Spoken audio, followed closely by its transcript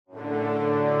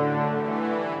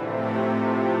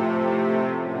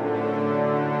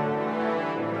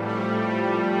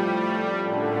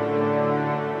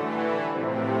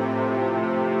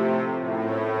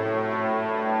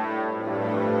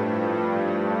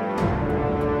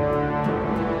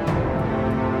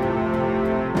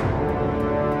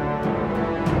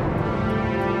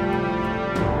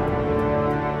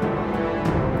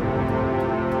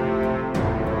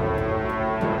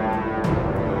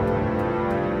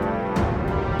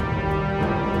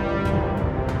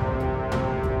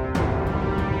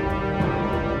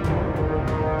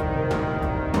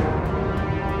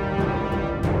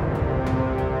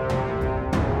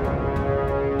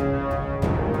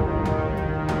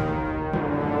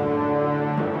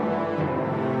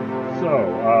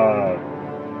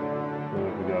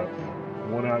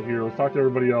let's talk to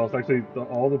everybody else. Actually,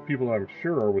 all the people I'm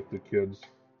sure are with the kids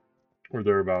or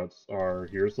thereabouts are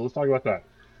here. So let's talk about that.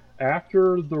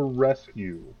 After the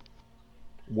rescue,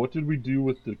 what did we do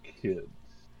with the kids?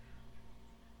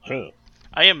 Huh.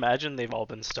 I imagine they've all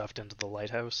been stuffed into the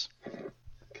lighthouse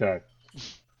Okay.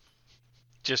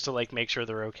 just to like make sure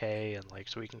they're okay and like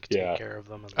so we can Yeah. take care of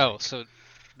them. And, Oh, like, so yeah.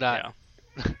 not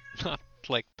not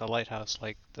like the lighthouse,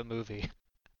 like the movie.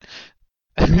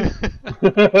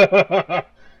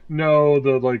 No,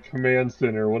 the like command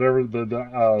center, whatever Oh,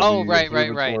 the right. That's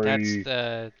observatory.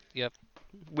 the yep.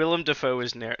 Willem Dafoe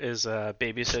is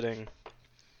babysitting.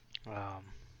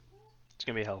 It's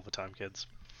gonna be a hell of a time, kids.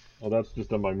 Well, that's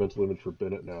just on my mental image for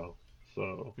Bennett now.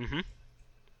 So, Mm-hmm.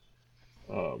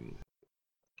 um,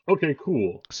 okay,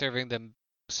 cool. Serving them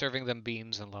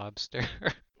beans and lobster.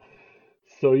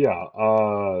 So yeah,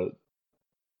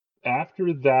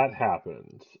 after that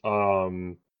happens,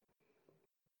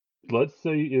 let's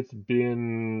say it's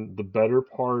been the better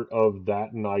part of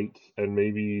that night and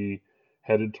maybe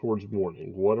headed towards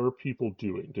morning. What are people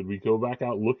doing? Did we go back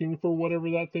out looking for whatever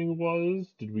that thing was?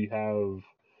 Did we have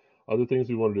other things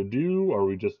we wanted to do? Are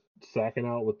we just sacking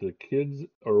out with the kids,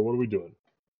 or what are we doing?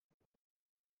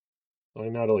 I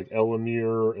know to like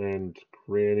Elamir and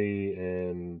Granny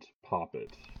and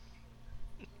Poppet.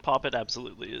 Poppet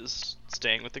absolutely is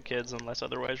staying with the kids unless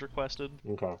otherwise requested.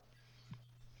 Okay.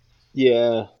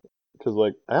 Yeah, because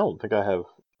like I don't think I have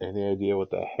any idea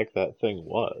what the heck that thing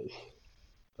was.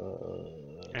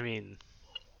 I mean,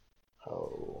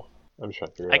 Oh, I'm trying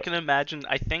to figure I out. can imagine.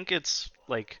 I think it's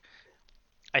like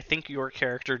I think your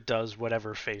character does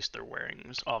whatever face they're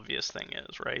wearing's obvious thing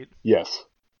is, right? Yes,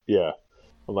 yeah.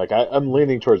 I'm like I'm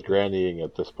leaning towards grannying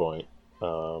at this point.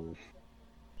 I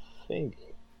think.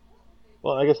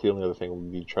 Well, I guess the only other thing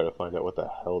would be to try to find out what the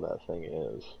hell that thing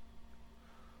is.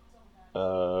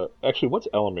 Actually, what's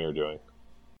Elamir doing?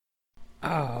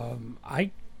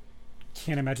 I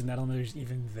can't imagine that Elementor's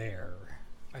even there.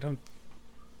 I don't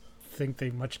think they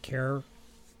much care.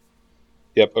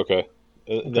 Yep. Okay.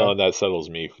 No, that settles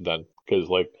me then, because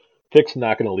like Pick's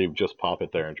not going to leave just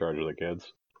Poppet there in charge of the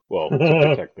kids. Well, to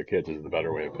protect the kids is the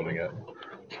better way of putting it.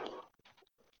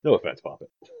 No offense, Poppet.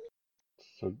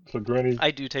 So Granny. I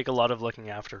do take a lot of looking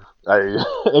after.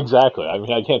 Exactly. I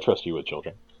mean, I can't trust you with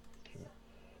children.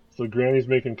 So Granny's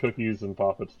making cookies and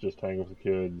Poppet's just hanging with the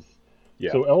kids.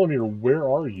 Yeah. So Elamir, where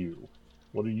are you?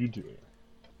 What are you doing?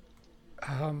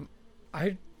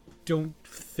 I don't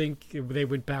think they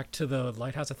went back to the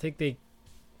lighthouse. I think they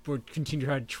would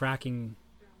continue tracking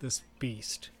this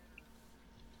beast.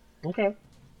 Okay.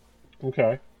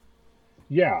 Okay.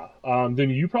 Yeah. Then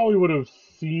you probably would have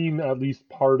seen at least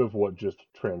part of what just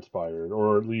transpired,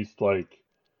 or at least like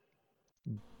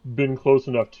been close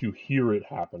enough to hear it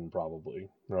happen, probably,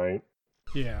 right?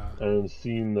 Yeah. And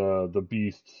seen the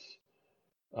beasts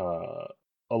uh,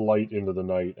 alight into the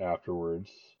night afterwards.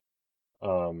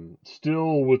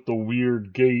 Still with the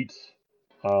weird gait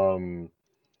um,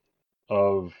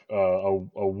 of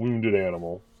a wounded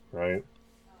animal, right?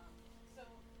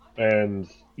 And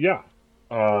yeah,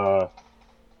 uh,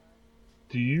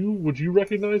 would you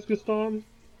recognize Gaston?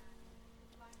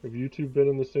 Have you two been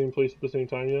in the same place at the same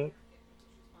time yet?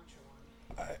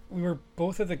 We were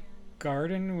both at the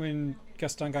garden when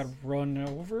Gaston got run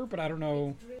over, but I don't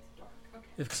know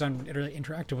if Gaston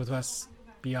interacted with us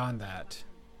beyond that.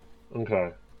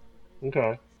 Okay.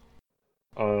 Okay.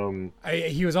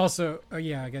 He was also,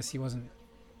 yeah, I guess he wasn't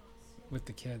with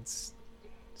the kids.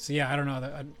 So yeah, I don't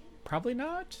know. Probably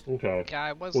not. Okay. Yeah,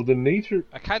 I was. Well, the nature.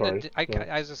 I kind of.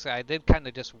 I was just say I did kind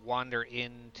of just wander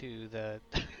into the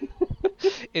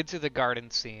into the garden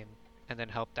scene and then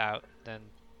helped out, then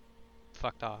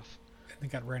fucked off. I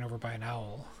think got ran over by an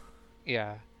owl.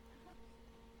 Yeah.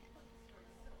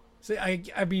 So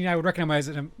I mean, I would recognize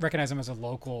him as a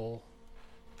local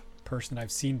person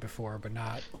I've seen before, but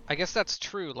not. I guess that's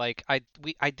true. Like I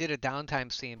did a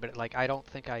downtime scene, but like I don't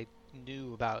think I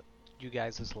knew about you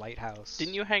guys' lighthouse.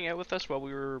 Didn't you hang out with us while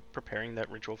we were preparing that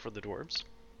ritual for the dwarves?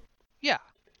 Yeah.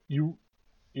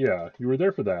 Yeah, you were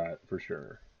there for that for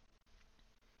sure.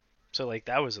 So like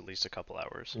that was at least a couple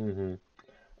hours.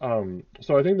 Mm-hmm.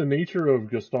 So I think the nature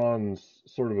of Gaston's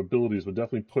sort of abilities would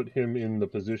definitely put him in the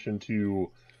position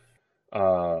to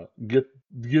get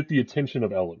the attention of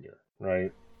Elamir,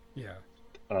 right? Yeah.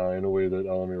 In a way that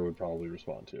Elamir would probably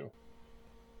respond to.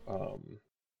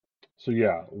 So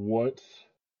yeah, what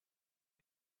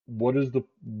is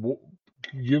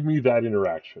give me that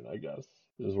interaction, I guess,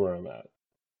 is where I'm at.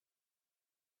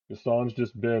 Gaston's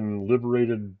just been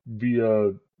liberated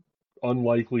via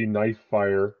unlikely knife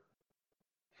fire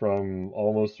from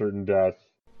almost certain death.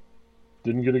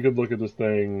 Didn't get a good look at this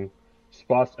thing.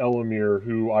 spots Elamir,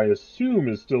 who I assume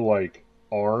is still like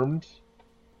armed.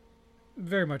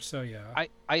 Very much so, yeah.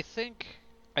 I think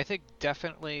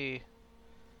definitely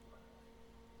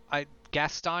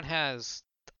Gaston has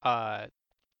on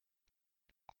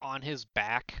his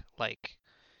back, like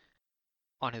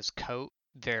on his coat,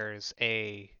 there's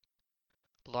a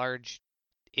large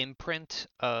imprint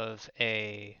of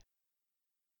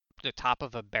the top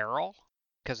of a barrel,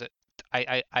 because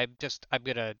I'm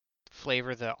gonna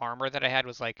flavor the armor that I had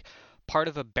was like part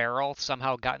of a barrel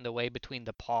somehow got in the way between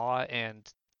the paw and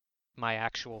my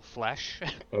actual flesh.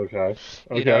 Okay.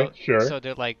 You Okay. know, Sure. so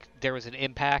that like there was an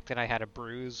impact and I had a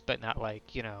bruise, but not like,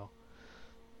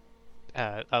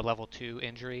 a level 2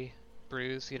 injury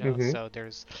bruise, Mhm. So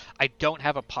I don't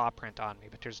have a paw print on me,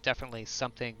 but there's definitely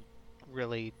something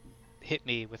really hit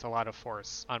me with a lot of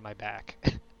force on my back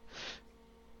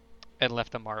and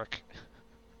left a mark.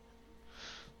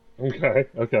 Okay.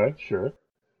 Okay. Sure.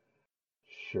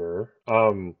 Sure.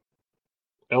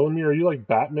 Elamir, are you like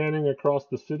Batmaning across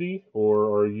the city,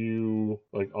 or are you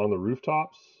like on the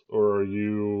rooftops, or are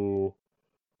you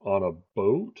on a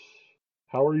boat?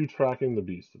 How are you tracking the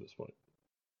beast at this point?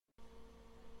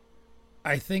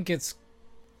 I think it's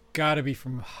got to be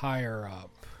from higher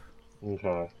up.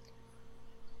 Okay.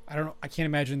 I don't know. I can't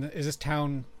imagine. Is this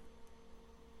town?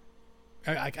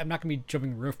 I'm not gonna be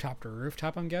jumping rooftop to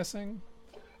rooftop. I'm guessing.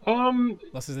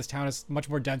 Unless this town is much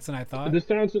more dense than I thought. This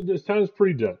town is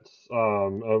pretty dense.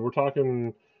 We're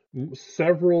talking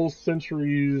several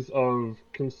centuries of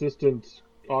consistent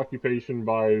occupation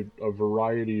by a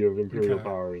variety of imperial Okay.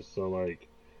 powers. So like,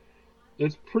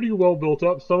 it's pretty well built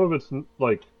up. Some of it's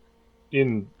like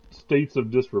in states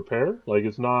of disrepair. Like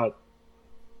it's not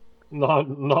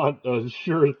a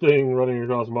sure thing running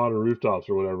across modern rooftops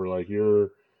or whatever. Like you've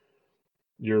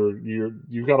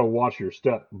got to watch your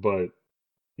step. But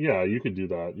yeah, you could do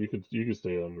that. You could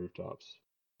stay on rooftops.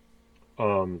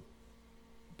 Um,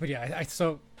 But yeah,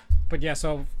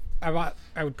 so I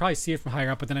would probably see it from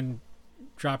higher up, but then I'd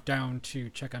drop down to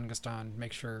check on Gaston,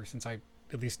 make sure, since I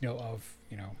at least know of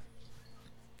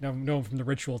know him from the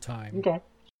ritual time. okay,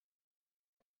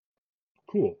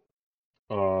 cool.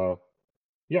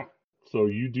 Yeah. So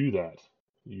you do that.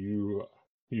 You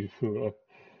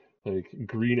like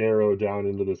green arrow down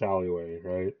into this alleyway,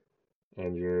 right?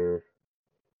 And you're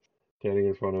standing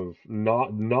in front of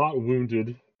not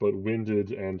wounded, but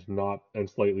winded and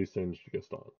slightly singed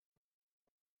Gaston.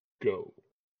 Go.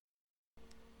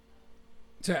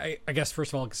 So I guess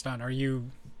first of all, Gaston, are you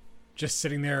just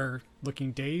sitting there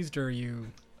looking dazed, or are you?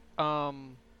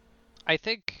 I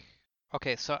think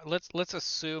okay, so let's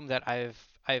assume that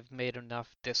I've made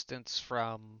enough distance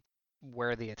from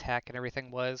where the attack and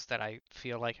everything was that I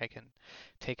feel like I can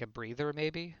take a breather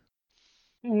maybe.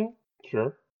 Mm-hmm.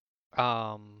 Sure.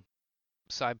 Um,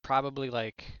 so I'm probably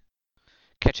like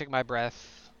catching my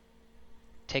breath,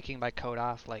 taking my coat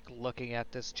off, like looking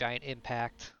at this giant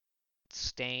impact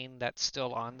stain that's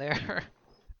still on there.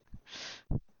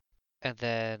 And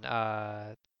then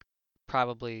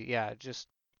probably yeah, just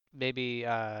maybe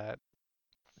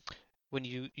when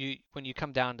you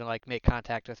come down to like make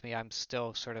contact with me, I'm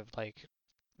still sort of like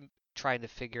trying to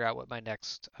figure out what my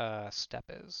next step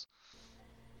is.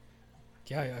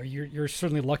 Yeah, you're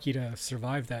certainly lucky to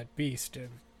survive that beast. I've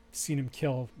seen him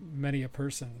kill many a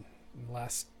person in the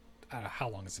last, I don't know, how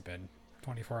long has it been?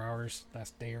 24 hours,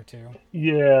 last day or two.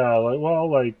 Yeah.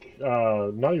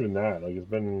 Not even that. Like it's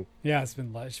been Yeah, it's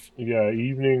been less.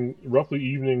 roughly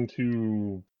evening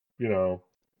to you know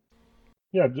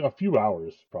yeah a few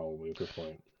hours probably at this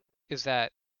point. Is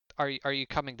that are you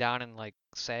coming down and like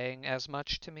saying as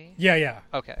much to me? Yeah.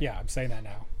 Okay. Yeah, I'm saying that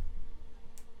now.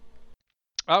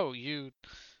 Oh,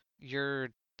 you're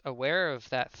aware of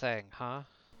that thing, huh?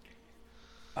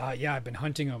 Yeah, I've been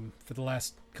hunting him for the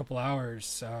last couple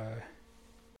hours.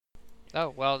 Oh,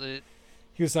 well,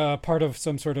 He was part of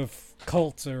some sort of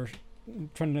cult or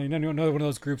trying to another one of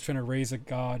those groups trying to raise a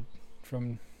god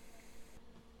from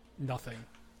nothing.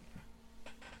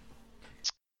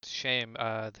 shame.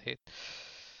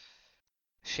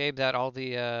 Shame that all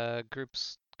the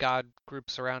god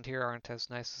groups around here aren't as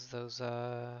nice as those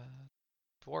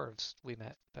dwarves we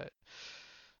met. But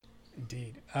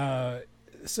Indeed.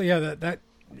 So yeah, that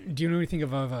do you know anything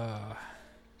of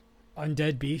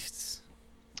undead beasts?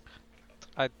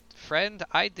 friend,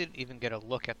 I didn't even get a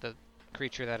look at the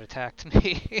creature that attacked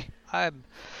me. I'm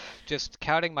just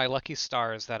counting my lucky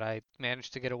stars that I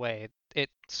managed to get away. It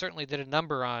certainly did a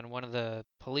number on one of the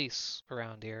police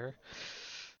around here.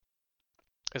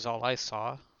 Is all I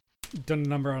saw. Done a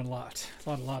number on a lot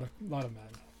of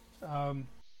men.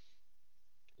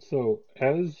 So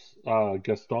as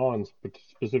Gaston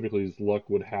specifically, his luck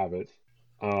would have it,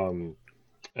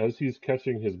 As he's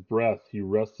catching his breath, he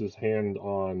rests his hand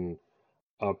on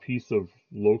a piece of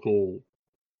local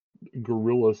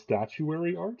gorilla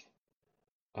statuary art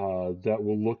that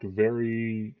will look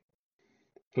very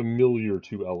familiar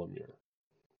to Elamir.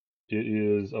 It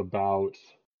is about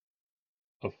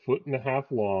 1.5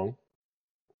 feet long,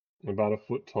 about 1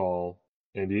 foot tall,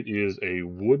 and it is a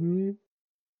wooden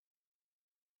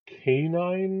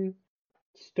canine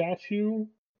statue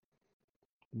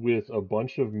with a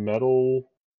bunch of metal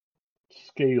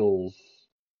scales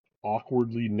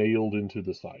awkwardly nailed into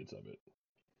the sides of it.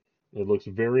 It looks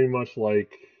very much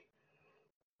like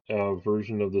a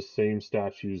version of the same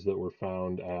statues that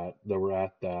were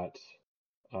at that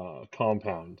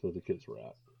compound that the kids were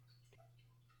at.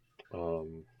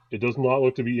 It does not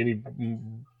look to be any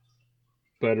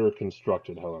better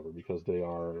constructed, however, because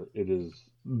it is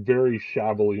very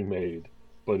shabbily made,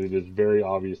 but it is very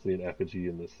obviously an effigy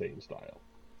in the same style.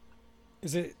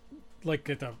 Is it like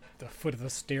at the foot of the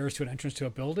stairs to an entrance to a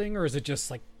building, or is it just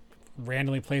like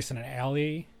randomly placed in an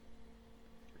alley?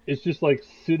 It's just like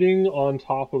sitting on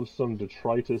top of some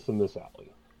detritus in this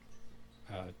alley.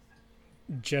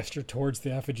 Gesture towards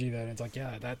the effigy. Then it's like,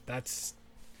 yeah, that's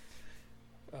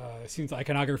seems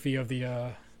iconography of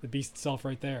the beast itself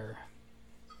right there.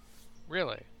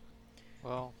 Really?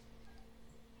 Well,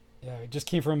 yeah, it just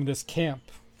came from this camp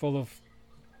full of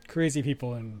crazy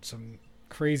people and some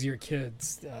crazier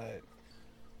kids.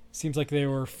 Seems like they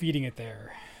were feeding it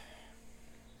there.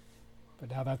 But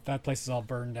now that place is all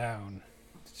burned down.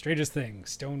 Strangest thing,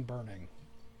 stone burning.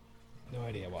 No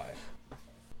idea why.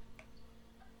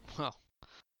 well,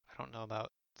 I don't know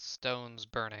about stones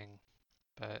burning,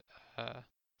 but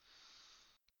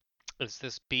is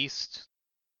this beast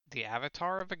the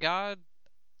avatar of a god?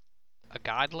 A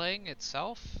godling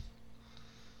itself?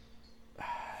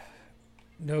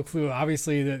 No clue.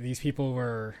 Obviously, that these people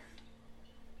were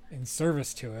in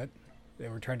service to it. They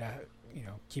were trying to,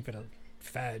 keep it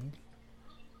fed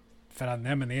on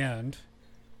them in the end.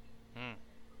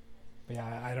 But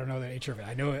yeah, I don't know the nature of it.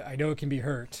 I know it can be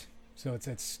hurt. So it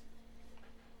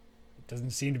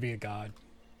doesn't seem to be a god.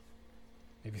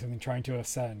 Maybe something trying to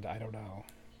ascend. I don't know.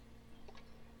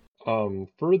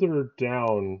 Further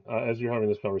down, as you're having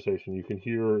this conversation, you can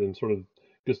hear in sort of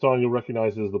Gaston, you'll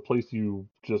recognize as the place you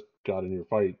just got in your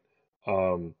fight.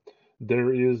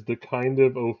 There is the kind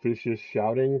of officious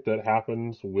shouting that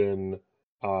happens when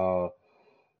law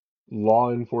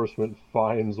enforcement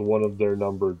finds one of their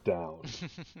number down,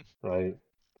 right?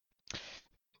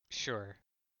 Sure.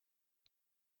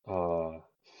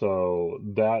 So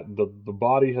that the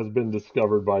body has been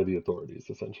discovered by the authorities,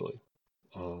 essentially.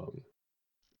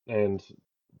 And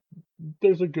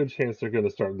there's a good chance they're going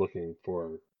to start looking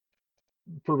for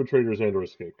perpetrators and or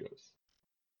scapegoats.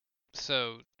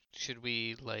 So, should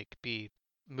we, be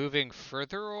moving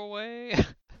further away?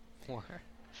 Or...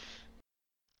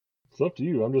 It's up to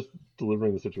you. I'm just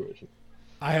delivering the situation.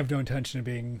 I have no intention of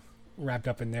being wrapped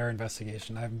up in their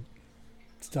investigation. I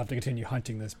still have to continue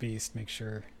hunting this beast,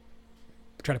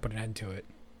 try to put an end to it.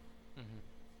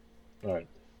 Mm-hmm. All right.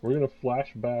 We're going to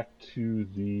flash back to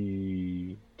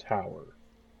the tower,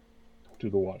 to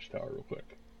the watchtower real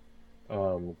quick.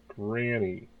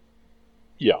 Granny.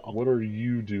 Yeah. What are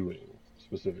you doing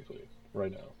specifically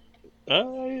right now?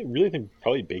 I really think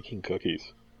probably baking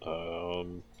cookies. I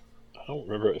don't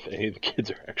remember if any of the kids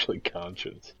are actually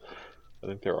conscious. I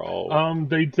think they're all.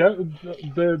 There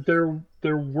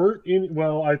weren't any.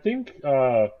 Well, I think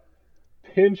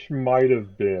Pinch might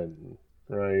have been,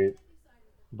 right,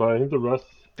 but I think the rest.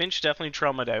 Finch definitely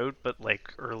traumatized out, but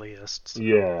earliest. So.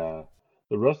 Yeah,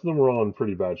 the rest of them were all in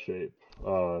pretty bad shape.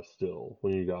 Still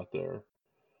when you got there.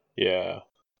 Yeah,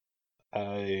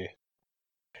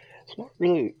 it's not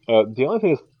really. The only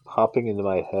thing that's popping into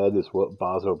my head is what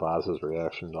Bazo Baz's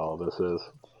reaction to all this is.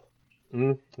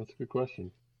 That's a good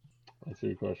question.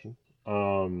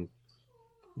 One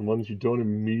that you don't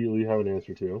immediately have an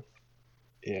answer to.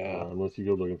 Yeah. Unless you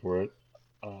go looking for it.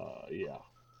 Yeah.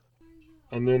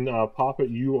 And then, Poppet,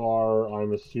 you are,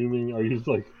 I'm assuming, are you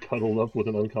cuddled up with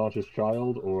an unconscious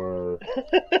child, or?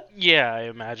 Yeah, I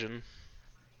imagine.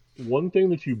 One thing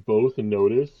that you both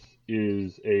notice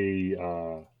is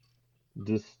a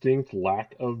distinct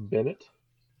lack of Bennett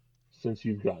since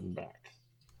you've gotten back.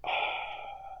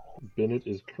 Bennett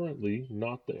is currently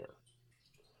not there,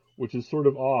 which is sort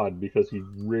of odd because he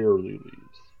rarely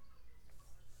leaves.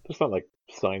 There's not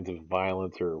signs of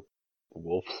violence or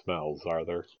wolf smells, are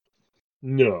there?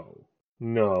 No.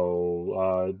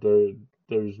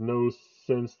 There's no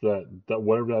sense that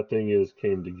whatever that thing is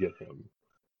came to get him.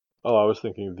 Oh, I was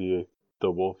thinking the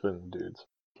wolfen dudes.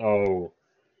 Oh,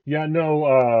 Yeah,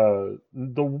 no,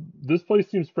 this place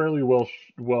seems fairly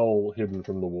well hidden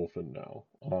from the Wolfen now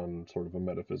on sort of a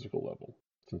metaphysical level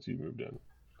since you moved in.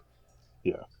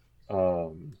 Yeah.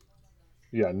 Um,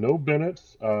 yeah, no Bennett.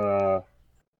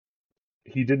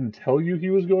 He didn't tell you he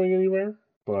was going anywhere,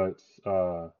 but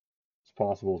it's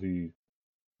possible he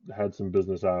had some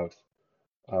business out.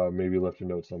 Maybe left a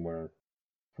note somewhere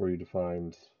for you to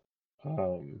find.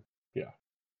 Um, yeah.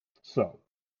 So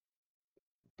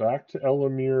back to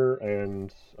Elamir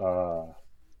and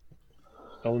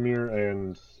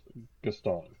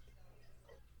Gaston.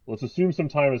 Let's assume some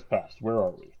time has passed. Where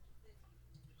are we?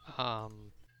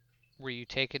 Were you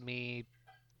taking me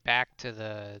back to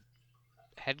the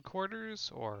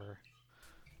headquarters, or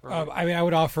I mean, I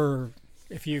would offer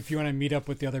if you want to meet up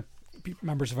with the other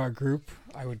members of our group,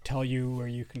 I would tell you where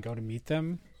you can go to meet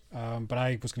them. But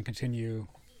I was going to continue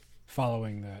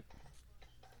following that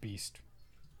beast.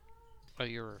 oh,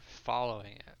 you were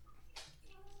following it?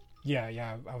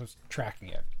 Yeah, I was tracking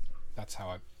it. That's how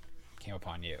I came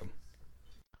upon you.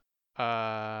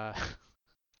 Well,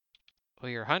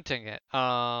 you're hunting it.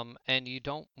 And you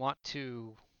don't want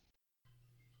to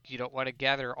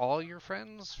gather all your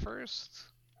friends first?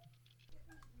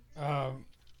 Um,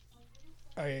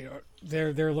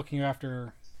 they're looking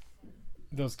after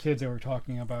those kids they were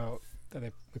talking about that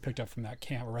we picked up from that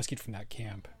camp or rescued from that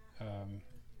camp.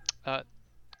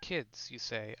 Kids, you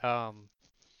say? And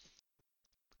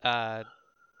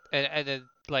then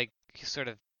like he sort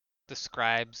of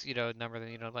describes, a number of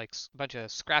them, like a bunch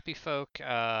of scrappy folk,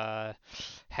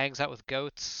 hangs out with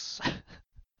goats.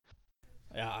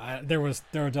 Yeah, there were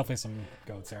definitely some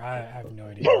goats there. I have no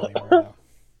idea where they were though.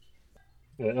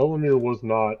 Yeah, Elamir was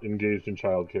not engaged in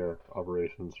childcare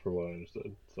operations, from what I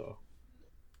understood. So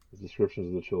the descriptions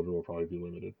of the children will probably be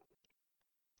limited.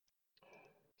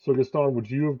 So Gaston, would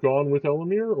you have gone with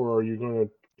Elamir, or are you going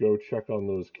to go check on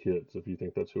those kids if you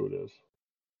think that's who it is?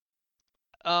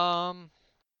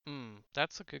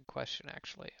 That's a good question,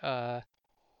 actually.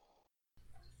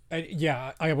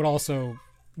 Yeah, I would also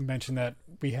mention that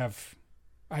I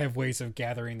have ways of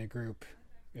gathering the group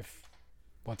if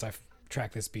once I've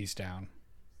tracked this beast down.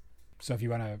 So if you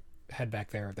want to head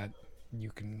back there, that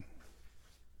you can.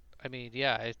 I mean,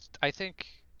 yeah, I think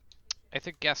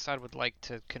Gaston would like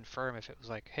to confirm if it was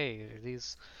like, hey,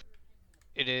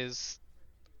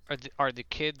 are the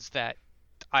kids that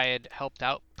I had helped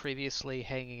out previously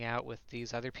hanging out with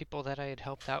these other people that I had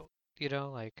helped out,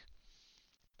 like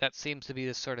that seems to be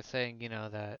the sort of thing,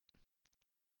 that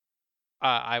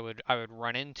I would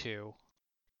run into.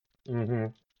 Mm-hmm.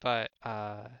 But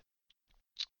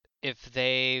if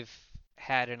they've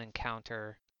had an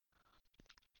encounter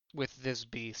with this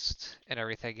beast and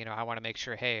everything, I want to make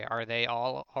sure, hey, are they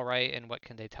all right, and what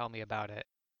can they tell me about it,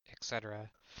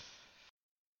 etc.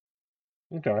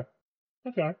 Okay.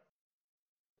 Okay.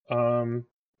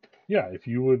 Yeah, if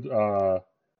you would,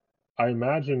 I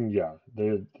imagine, yeah,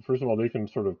 they first of all they can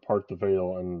sort of part the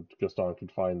veil, and Gaston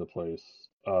could find the place.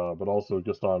 But also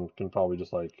Gaston can probably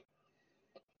just like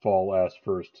fall ass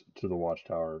first to the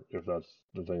watchtower if that's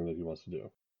the thing that he wants to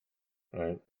do,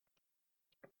 right?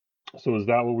 So is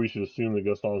that what we should assume that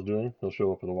Gaston is doing? He'll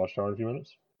show up at the watchtower in a few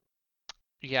minutes.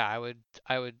 Yeah,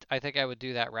 I think I would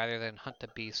do that rather than hunt the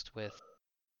beast with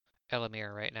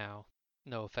Elamir right now.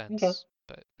 No Okay, offense,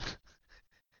 but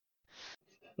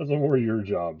that's a more your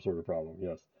job sort of problem.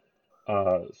 Yes.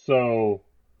 So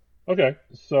okay,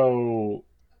 so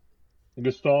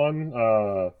Gaston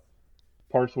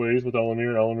parts ways with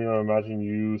Elamir. Elamir, I imagine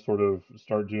you sort of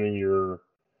start doing your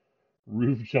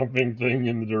roof jumping thing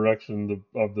in the direction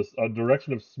of this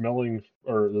direction of smelling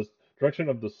or this direction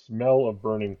of the smell of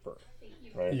burning fur,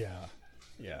 right? Yeah,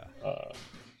 yeah. Uh,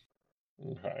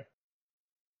 okay.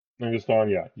 And Gaston,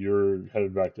 yeah, you're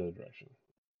headed back to the direction.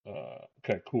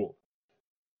 Okay, cool.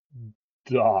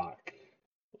 Doc,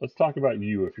 let's talk about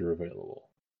you if you're available.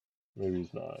 Maybe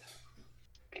he's not.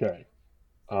 Okay.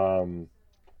 Um,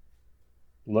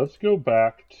 let's go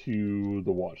back to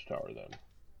the watchtower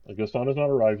then. Gaston has not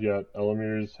arrived yet.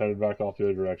 Elamir's headed back off the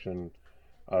other direction.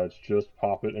 It's just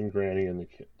Poppet and Granny and the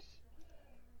kids.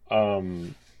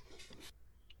 Um,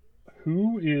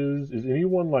 who is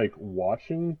anyone like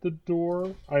watching the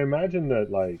door? I imagine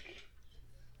that like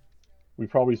we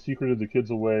probably secreted the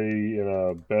kids away in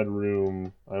a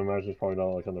bedroom. I imagine it's probably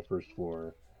not like on the first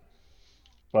floor.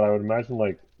 But I would imagine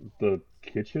like the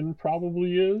kitchen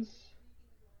probably is.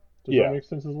 Does that Yeah. make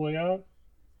sense as layout?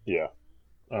 Yeah.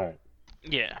 Alright.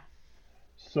 Yeah.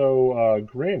 So,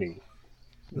 Granny,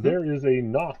 there is a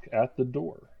knock at the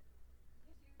door.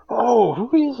 Oh,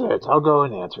 who is it? I'll go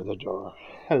and answer the door.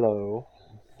 Hello.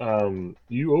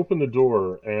 You open the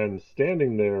door, and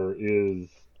standing there is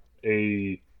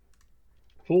a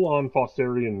full-on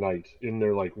Fossarian knight in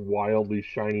their like wildly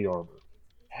shiny armor,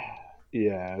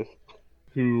 Yes.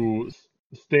 who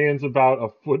stands about a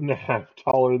foot and a half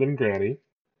taller than Granny,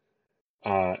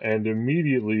 and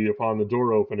immediately upon the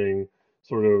door opening,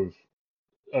 sort of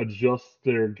adjusts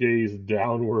their gaze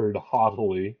downward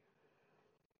haughtily.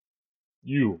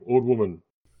 You, old woman,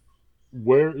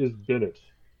 where is Bennett?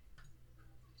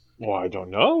 Well, I don't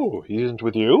know. He isn't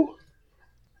with you?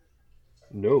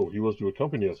 No, he was to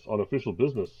accompany us on official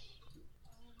business.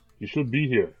 He should be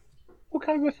here. What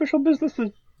kind of official business is...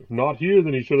 If not here,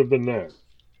 then he should have been there.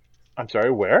 I'm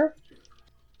sorry, where?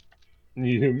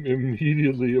 You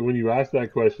immediately, when you ask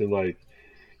that question, like,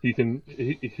 you can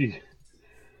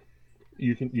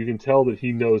tell that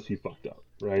he knows he fucked up,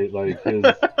 right? Like his,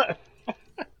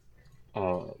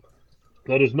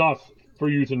 that is not for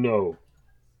you to know.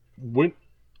 When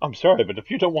I'm sorry, but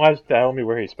if you don't want to tell me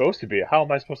where he's supposed to be, how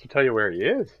am I supposed to tell you where he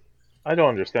is? I don't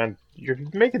understand. You're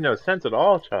making no sense at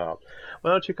all, child. Why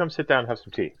don't you come sit down and have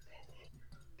some tea?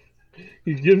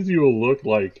 he gives you a look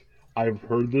like I've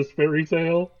heard this fairy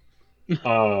tale,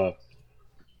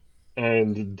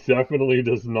 and definitely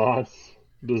does not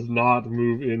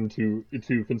move into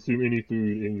to consume any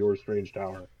food in your strange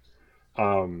tower.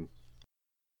 Oh,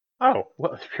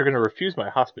 well, if you're going to refuse my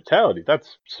hospitality,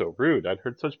 that's so rude. I'd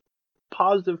heard such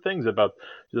positive things about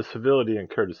the civility and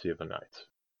courtesy of the knights.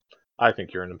 I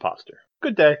think you're an imposter.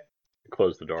 Good day.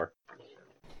 Close the door.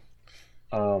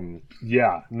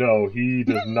 Yeah, no, he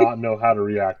does not know how to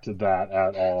react to that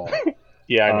at all.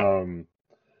 Yeah, I know.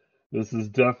 This is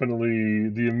definitely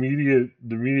the immediate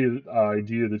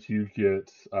idea that you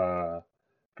get,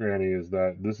 Granny, is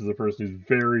that this is a person who's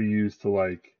very used to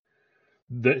like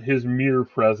that his mere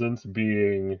presence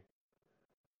being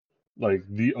like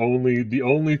the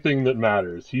only thing that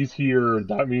matters. He's here.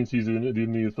 That means he's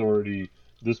in the authority.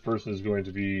 This person is going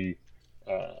to be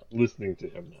listening to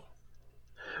him now.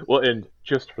 Well, and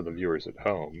just for the viewers at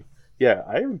home, yeah,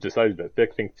 I have decided that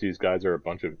Vic thinks these guys are a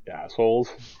bunch of assholes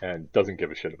and doesn't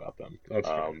give a shit about them. That's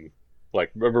fair.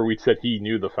 Like, remember we said he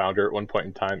knew the founder at one point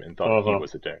in time and thought he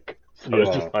was a dick. So it's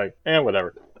Yeah. just like,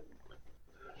 whatever.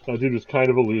 That dude was kind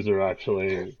of a loser,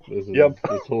 actually. Yep.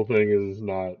 This whole thing is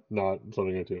not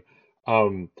something I do.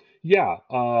 Yeah,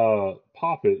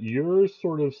 Poppet, you're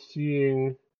sort of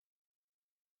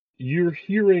you're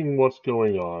hearing what's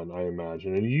going on, I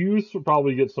imagine, and you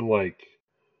probably get some like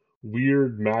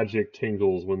weird magic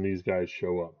tingles when these guys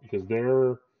show up because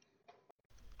they're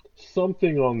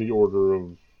something on the order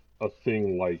of a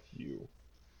thing like you.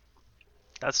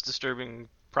 That's disturbing,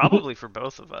 probably for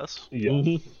both of us.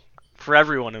 Yes. For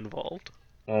everyone involved.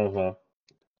 Uh-huh.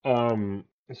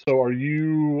 So are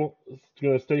you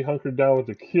gonna stay hunkered down with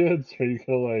the kids? Or are you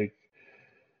gonna like,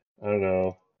 I don't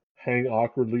know, hang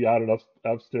awkwardly out an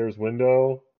upstairs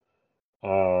window?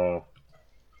 Probably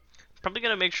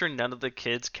gonna make sure none of the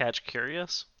kids catch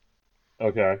Curious.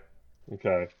 Okay.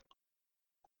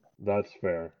 That's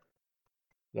fair.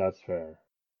 The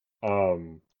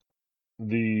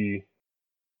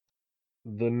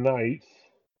knight,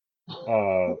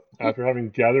 after having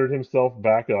gathered himself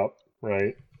back up,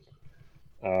 right?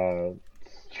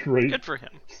 Good for him.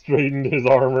 Straightened his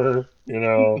armor,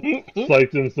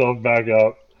 psyched himself back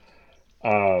up.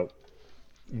 You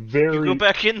go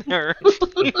back in there. Let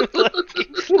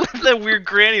that weird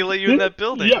granny let you in that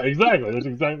building. Yeah, exactly. That's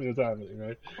exactly what's happening,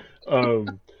 right?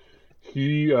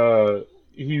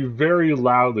 He very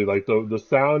loudly, like the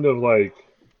sound of like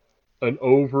an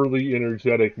overly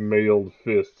energetic mailed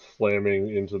fist slamming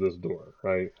into this door,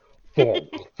 right? Thonk,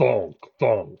 thonk,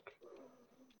 thonk.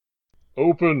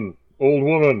 Open, old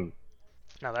woman.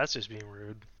 Now that's just being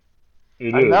rude.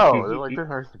 It I is. know. He's- Like, there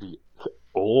has to be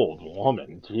old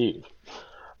woman. Jeez.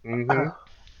 Mhm.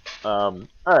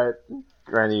 Alright.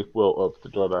 Granny will open the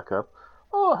door back up.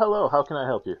 Oh, hello. How can I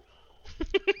help you?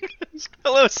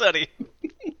 Hello, Sonny.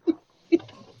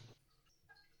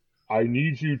 I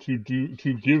need you to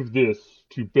give this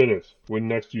to Bennett when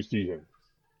next you see him.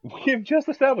 We have just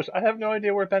established. I have no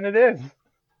idea where Bennett is.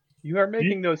 You are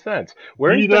making no sense.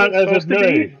 Where Be is that Bennett as supposed it to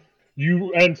may, be?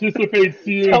 you anticipate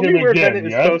seeing Tell him me where again, Bennett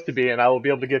is yes? supposed to be, and I will be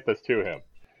able to get this to him.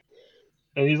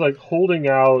 And he's like holding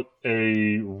out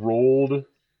a rolled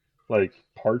like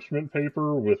parchment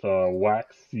paper with a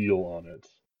wax seal on it.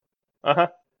 Uh-huh.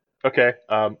 Okay.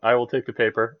 I will take the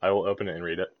paper. I will open it and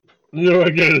read it.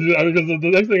 Again, because the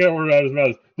next thing I word out of his mouth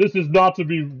is, this is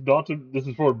this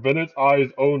is for Bennett's eyes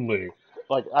only.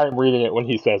 Like, I'm reading it when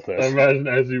he says this. Imagine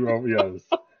as you, yes.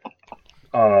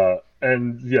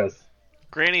 And yes,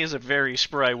 Granny is a very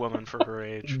spry woman for her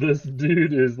age. this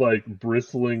dude is like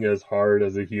bristling as hard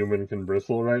as a human can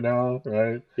bristle right now,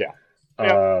 right? Yeah.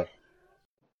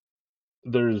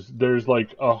 there's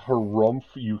like a harumph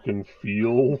you can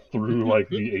feel through like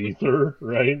the aether,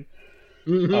 right?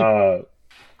 Uh,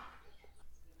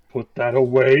 put that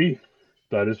away.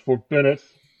 That is for Bennett.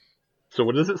 So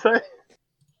what does it say?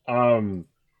 Um,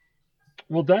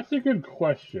 well, that's a good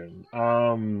question.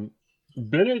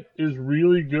 Bennett is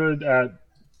really good at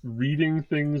reading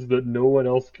things that no one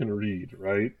else can read,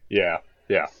 right? Yeah.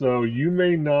 So you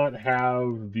may not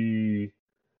have the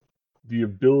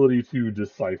ability to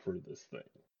decipher this thing.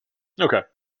 Okay.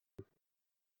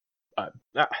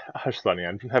 Hush, Sonny,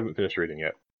 I haven't finished reading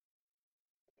yet.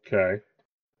 Okay.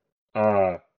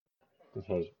 It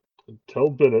says, tell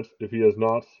Bennett if he has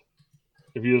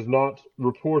not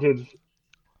reported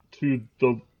to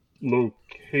the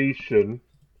location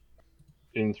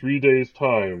in 3 days'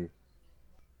 time,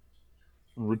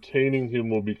 retaining him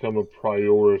will become a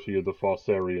priority of the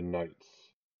Fossarian Knights.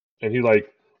 And he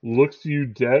like looks you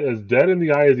dead in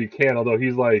the eye as he can, although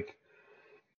he's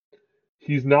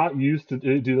not used to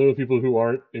dealing with people who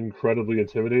aren't incredibly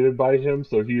intimidated by him,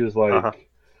 so he is Uh-huh. like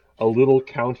a little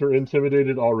counter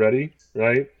intimidated already,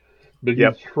 right? But he's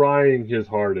Yep. trying his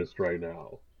hardest right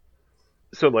now.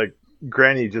 So like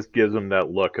Granny just gives him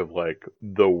that look of like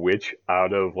the witch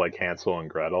out of like Hansel and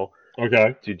Gretel.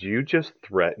 Okay. Did you just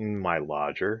threaten my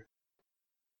lodger?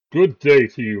 Good day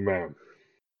to you, ma'am.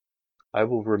 I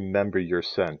will remember your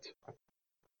scent.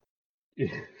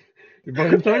 By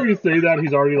the time you say that,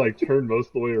 he's already like turned most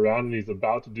of the way around, and he's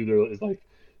about to do his like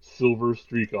silver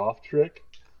streak off trick.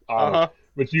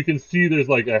 But you can see there's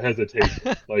like a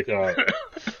hesitation, like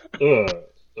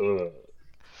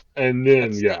and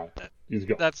then he's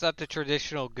gone. That's not the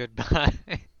traditional goodbye.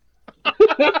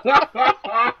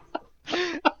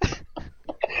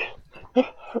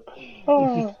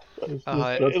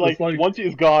 Like once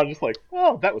he's gone, just like,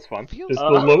 oh, that was fun. Feels, it's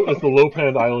the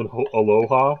Lopan Island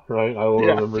aloha, right? I will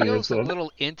remember your feels a scent.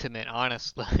 little intimate,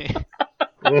 honestly.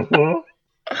 Huh.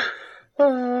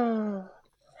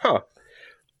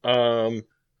 I'll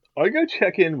go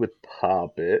check in with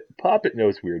Poppet. Poppet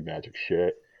knows weird magic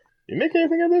shit. You make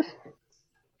anything of this?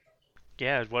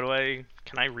 Yeah,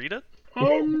 can I read it?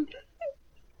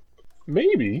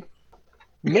 Maybe.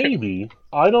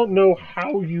 I don't know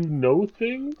how you know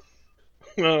things.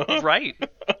 Right.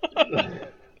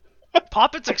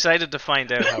 Poppet's excited to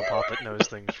find out how Poppet knows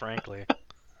things, frankly.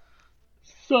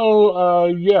 So,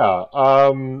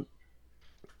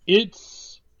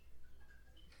 it's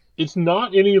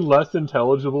not any less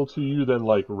intelligible to you than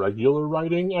like regular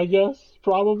writing, I guess,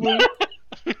 probably.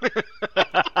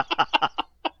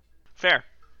 Fair.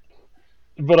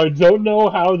 But I don't know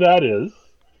how that is,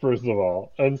 first of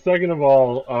all. And second of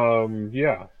all,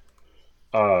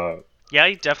 Yeah,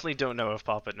 I definitely don't know if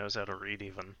Poppet knows how to read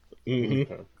even.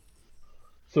 Mm-hmm. Okay.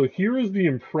 So here is the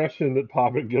impression that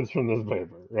Poppet gets from this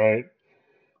paper, right?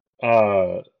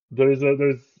 I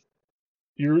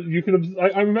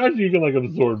imagine you can like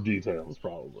absorb details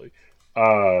probably.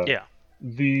 Yeah.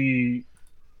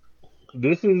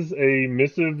 This is a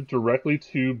missive directly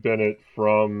to Bennett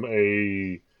from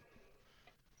a.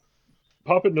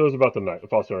 Poppet knows about the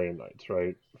Fossarian Knights,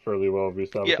 right? Fairly well, have we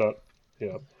established that?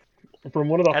 Yeah. From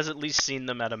one of the Has at least seen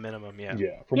them at a minimum, yeah.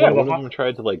 Yeah. One of them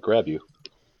tried to like grab you.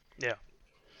 Yeah.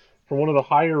 From one of the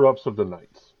higher ups of the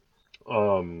Knights.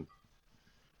 And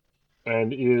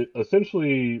it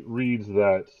essentially reads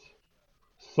that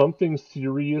something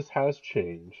serious has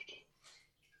changed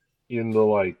in the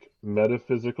like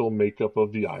metaphysical makeup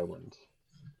of the island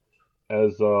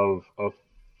as of a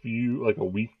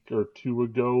week or two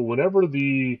ago, whenever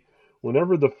the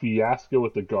fiasco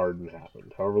at the garden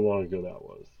happened, however long ago that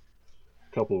was,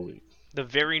 a couple of weeks. The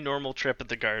very normal trip at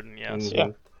the garden, yes.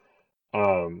 Mm-hmm.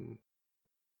 Yeah.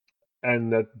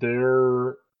 And that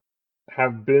there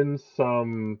have been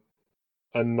some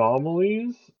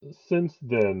anomalies since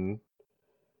then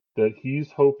that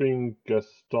he's hoping Bennett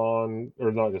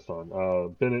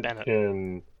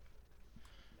can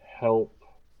help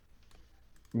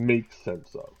make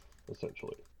sense of,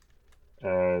 essentially.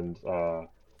 And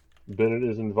Bennett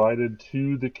is invited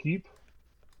to the keep.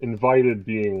 Invited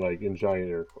being like in giant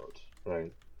air quotes,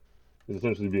 right? He's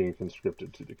essentially being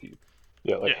conscripted to the keep.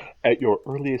 Yeah, like at your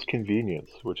earliest convenience,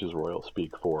 which is royal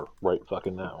speak for right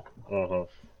fucking now.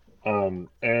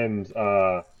 And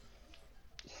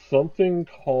something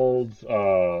called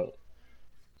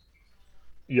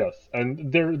yes,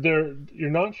 and there you're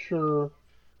not sure.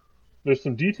 There's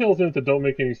some details in it that don't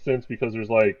make any sense because there's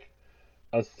like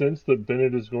a sense that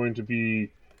Bennett is going to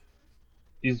be.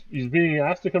 He's being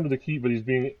asked to come to the keep, but he's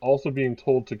also being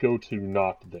told to go to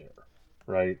not there,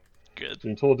 right? Good.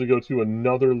 Being told to go to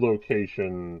another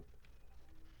location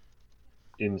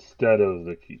instead of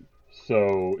the keep.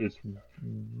 So it's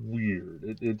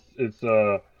weird. It's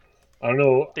I don't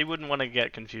know. They wouldn't want to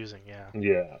get confusing, yeah.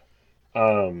 Yeah.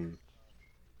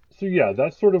 So yeah,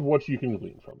 that's sort of what you can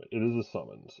glean from it. It is a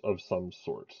summons of some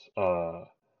sorts.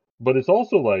 But it's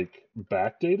also like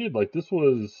backdated. Like this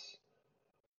looks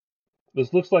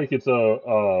like it's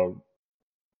a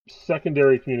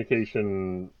secondary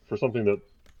communication for something that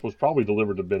was probably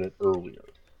delivered to Bennett earlier,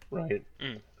 right?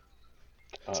 Mm.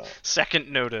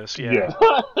 Second notice, yeah.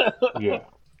 Yeah.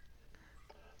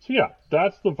 So yeah,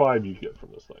 that's the vibe you get from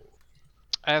this thing.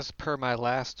 As per my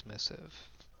last missive.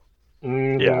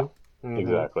 Mhm, Yeah, mhm.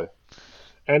 exactly.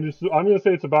 And I'm going to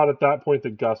say it's about at that point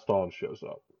that Gaston shows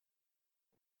up.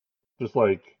 Just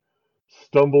like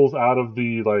stumbles out of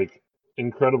the like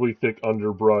incredibly thick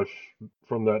underbrush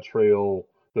from that trail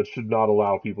that should not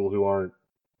allow people who aren't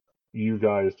you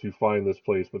guys to find this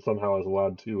place, but somehow is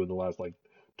allowed to in the last like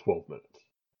 12 minutes.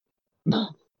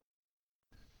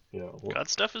 God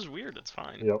stuff is weird, it's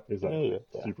fine. Yep, exactly.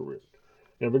 Yeah. Super weird.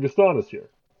 Yeah, but Gaston is here.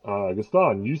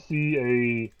 Gaston, you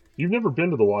see you've never been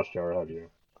to the Watchtower, have you?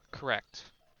 Correct.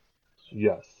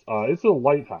 Yes. It's a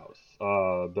lighthouse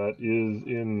that is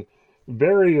in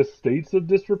various states of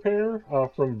disrepair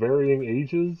from varying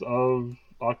ages of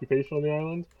occupation on the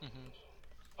island.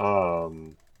 Mm-hmm.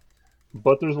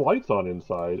 But there's lights on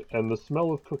inside and the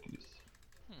smell of cookies.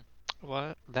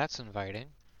 Well, that's inviting.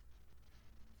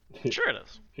 Sure it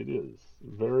is. It is.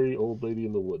 Very Old Lady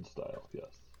in the Woods style,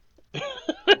 yes.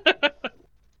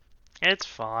 It's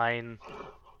fine.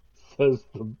 Says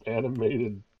the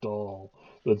animated doll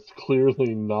that's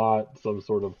clearly not some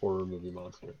sort of horror movie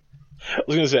monster. I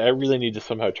was gonna say I really need to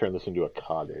somehow turn this into a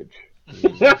cottage.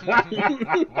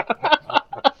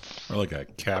 Or like a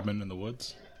cabin in the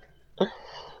woods.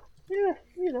 Yeah,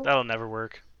 you know. That'll never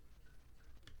work.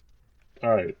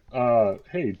 All right.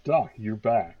 Hey, Doc, you're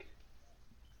back.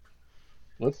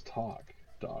 Let's talk,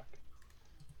 Doc.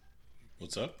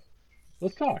 What's up?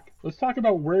 Let's talk. Let's talk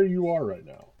about where you are right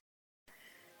now.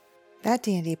 That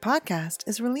D&D podcast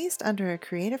is released under a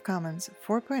Creative Commons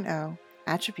 4.0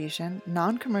 Attribution,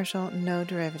 Non-Commercial, No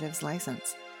Derivatives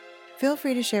license. Feel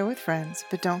free to share with friends,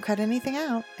 but don't cut anything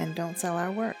out and don't sell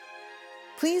our work.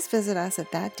 Please visit us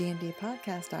at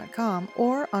thatdndpodcast.com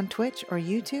or on Twitch or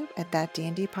YouTube at That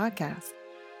D&D Podcast.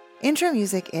 Intro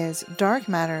music is Dark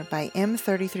Matter by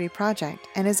M33 Project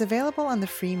and is available on the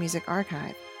Free Music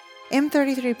Archive.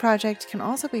 M33 Project can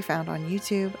also be found on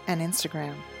YouTube and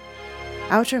Instagram.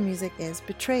 Outro music is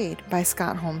Betrayed by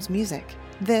Scott Holmes Music.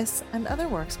 This and other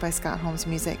works by Scott Holmes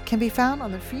Music can be found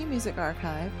on the Free Music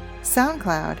Archive,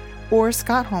 SoundCloud, or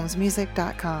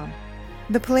scottholmesmusic.com.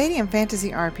 The Palladium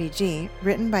Fantasy RPG,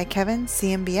 written by Kevin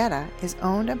Ciambietta, is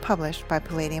owned and published by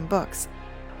Palladium Books.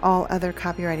 All other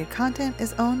copyrighted content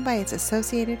is owned by its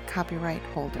associated copyright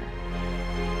holder.